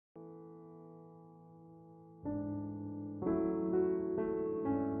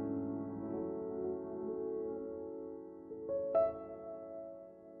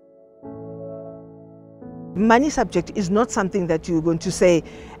money subject is not something that you're going to say,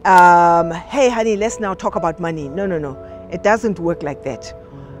 hey honey, let's now talk about money. No, no, no. It doesn't work like that.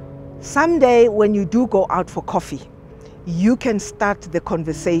 Someday when you do go out for coffee, you can start the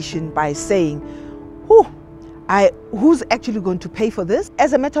conversation by saying, who's actually going to pay for this?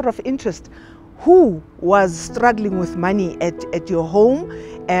 As a matter of interest, who was struggling with money at your home?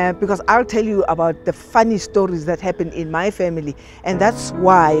 Because I'll tell you about the funny stories that happen in my family, and that's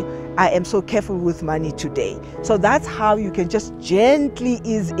why I am so careful with money today. So that's how you can just gently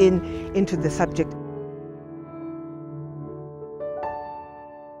ease into the subject.